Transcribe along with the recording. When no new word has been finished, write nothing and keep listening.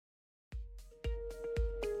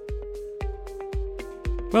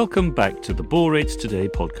Welcome back to the Borates Today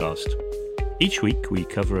podcast. Each week we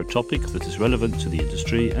cover a topic that is relevant to the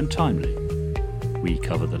industry and timely. We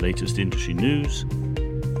cover the latest industry news,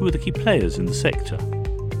 who are the key players in the sector,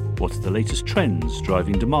 what are the latest trends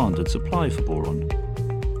driving demand and supply for boron,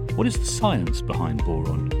 what is the science behind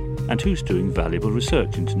boron, and who's doing valuable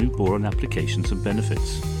research into new boron applications and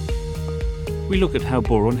benefits. We look at how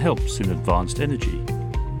boron helps in advanced energy,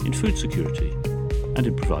 in food security, and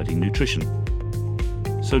in providing nutrition.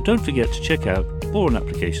 So don't forget to check out boron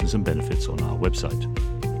applications and benefits on our website,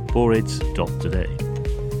 borates.today.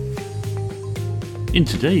 In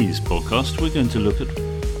today's podcast, we're going to look at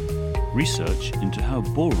research into how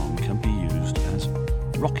boron can be used as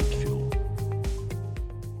rocket fuel.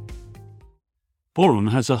 Boron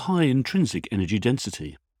has a high intrinsic energy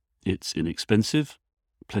density. It's inexpensive,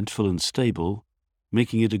 plentiful and stable,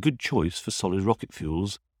 making it a good choice for solid rocket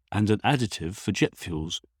fuels and an additive for jet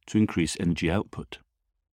fuels to increase energy output.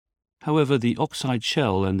 However, the oxide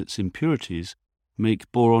shell and its impurities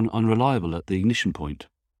make boron unreliable at the ignition point.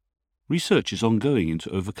 Research is ongoing into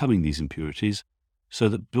overcoming these impurities so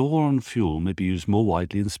that boron fuel may be used more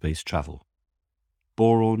widely in space travel.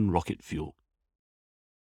 Boron rocket fuel.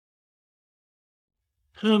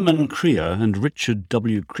 Hermann Krier and Richard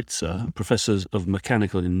W. Kritzer, professors of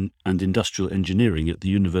mechanical and industrial engineering at the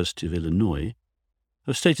University of Illinois,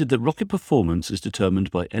 have stated that rocket performance is determined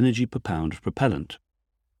by energy per pound of propellant.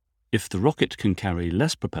 If the rocket can carry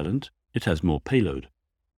less propellant, it has more payload.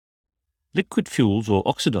 Liquid fuels or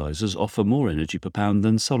oxidizers offer more energy per pound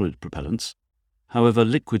than solid propellants. However,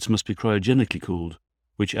 liquids must be cryogenically cooled,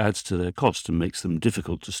 which adds to their cost and makes them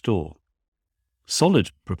difficult to store.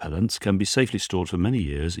 Solid propellants can be safely stored for many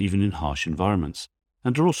years, even in harsh environments,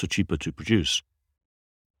 and are also cheaper to produce.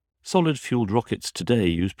 Solid-fueled rockets today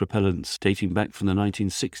use propellants dating back from the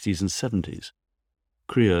 1960s and 70s.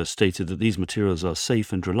 Krier stated that these materials are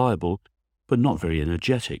safe and reliable, but not very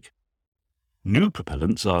energetic. New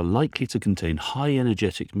propellants are likely to contain high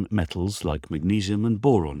energetic metals like magnesium and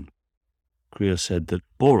boron. Krier said that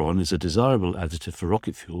boron is a desirable additive for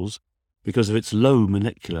rocket fuels because of its low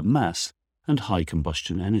molecular mass and high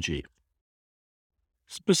combustion energy.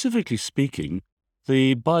 Specifically speaking,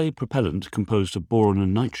 the bipropellant composed of boron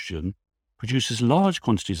and nitrogen produces large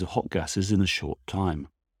quantities of hot gases in a short time.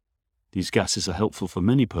 These gases are helpful for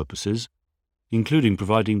many purposes, including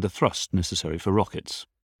providing the thrust necessary for rockets.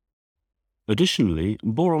 Additionally,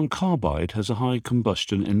 boron carbide has a high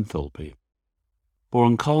combustion enthalpy.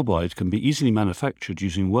 Boron carbide can be easily manufactured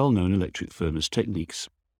using well-known electric furnace techniques,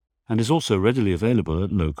 and is also readily available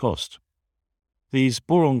at low cost. These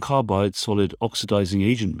boron carbide solid oxidizing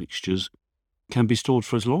agent mixtures can be stored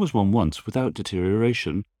for as long as one wants without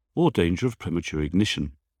deterioration or danger of premature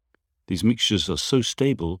ignition. These mixtures are so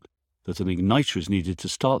stable that an igniter is needed to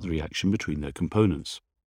start the reaction between their components.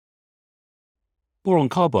 Boron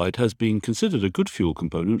carbide has been considered a good fuel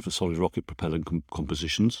component for solid rocket propellant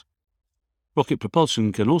compositions. Rocket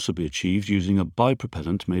propulsion can also be achieved using a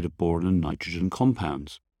bipropellant made of boron and nitrogen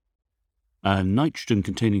compounds. A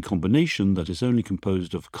nitrogen-containing combination that is only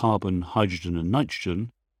composed of carbon, hydrogen and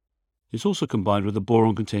nitrogen is also combined with a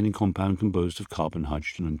boron-containing compound composed of carbon,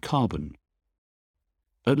 hydrogen and carbon.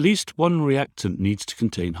 At least one reactant needs to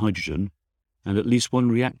contain hydrogen, and at least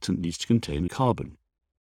one reactant needs to contain carbon.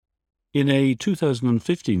 In a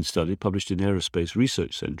 2015 study published in Aerospace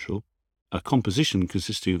Research Central, a composition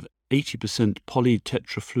consisting of 80%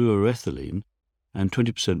 polytetrafluoroethylene and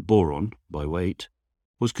 20% boron by weight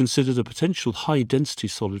was considered a potential high-density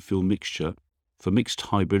solid fuel mixture for mixed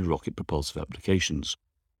hybrid rocket propulsive applications.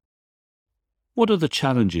 What are the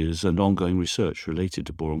challenges and ongoing research related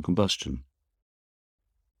to boron combustion?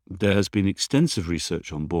 There has been extensive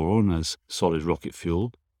research on boron as solid rocket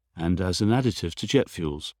fuel and as an additive to jet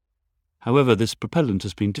fuels. However, this propellant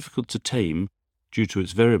has been difficult to tame due to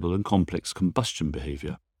its variable and complex combustion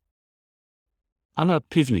behavior. Anna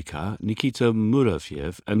Pivnica, Nikita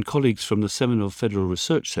Muravyev, and colleagues from the Semenov Federal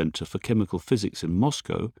Research Center for Chemical Physics in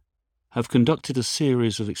Moscow have conducted a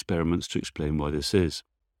series of experiments to explain why this is.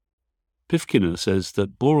 Pivkina says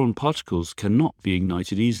that boron particles cannot be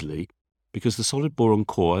ignited easily because the solid boron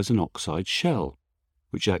core has an oxide shell,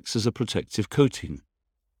 which acts as a protective coating,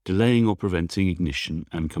 delaying or preventing ignition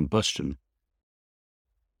and combustion.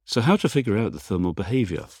 So how to figure out the thermal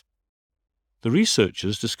behavior? The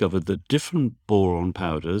researchers discovered that different boron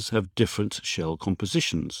powders have different shell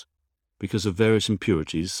compositions because of various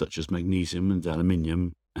impurities such as magnesium and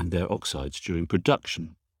aluminium and their oxides during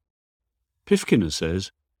production. Pivkina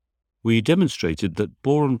says, "We demonstrated that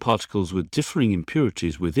boron particles with differing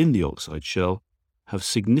impurities within the oxide shell have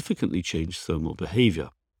significantly changed thermal behavior."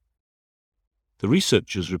 The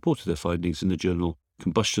researchers reported their findings in the journal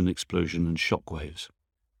combustion, explosion, and shock waves.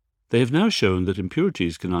 They have now shown that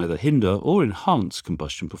impurities can either hinder or enhance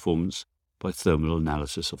combustion performance by thermal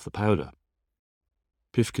analysis of the powder.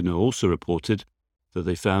 Pifkiner also reported that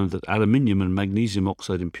they found that aluminium and magnesium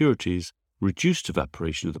oxide impurities reduced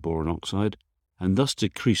evaporation of the boron oxide and thus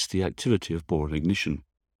decreased the activity of boron ignition.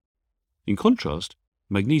 In contrast,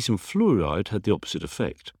 magnesium fluoride had the opposite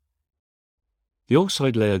effect. The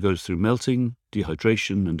oxide layer goes through melting,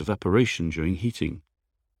 dehydration, and evaporation during heating.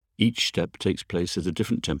 Each step takes place at a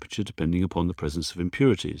different temperature depending upon the presence of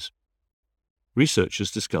impurities.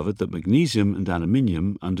 Researchers discovered that magnesium and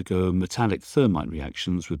aluminium undergo metallic thermite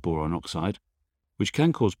reactions with boron oxide, which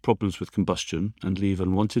can cause problems with combustion and leave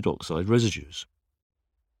unwanted oxide residues.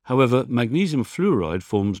 However, magnesium fluoride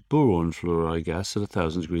forms boron fluoride gas at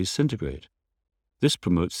 1000 degrees centigrade. This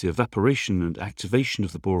promotes the evaporation and activation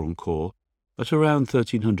of the boron core at around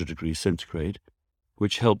 1300 degrees centigrade,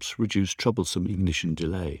 which helps reduce troublesome ignition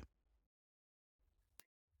delay.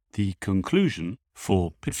 The conclusion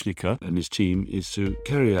for Pifkiner and his team is to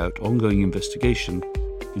carry out ongoing investigation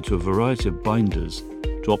into a variety of binders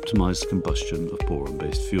to optimize the combustion of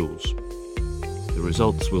boron-based fuels. The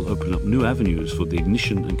results will open up new avenues for the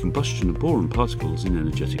ignition and combustion of boron particles in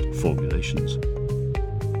energetic formulations.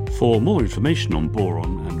 For more information on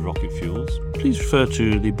boron and rocket fuels, please refer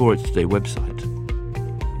to the Boron Today website.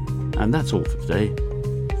 And that's all for today.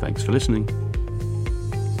 Thanks for listening.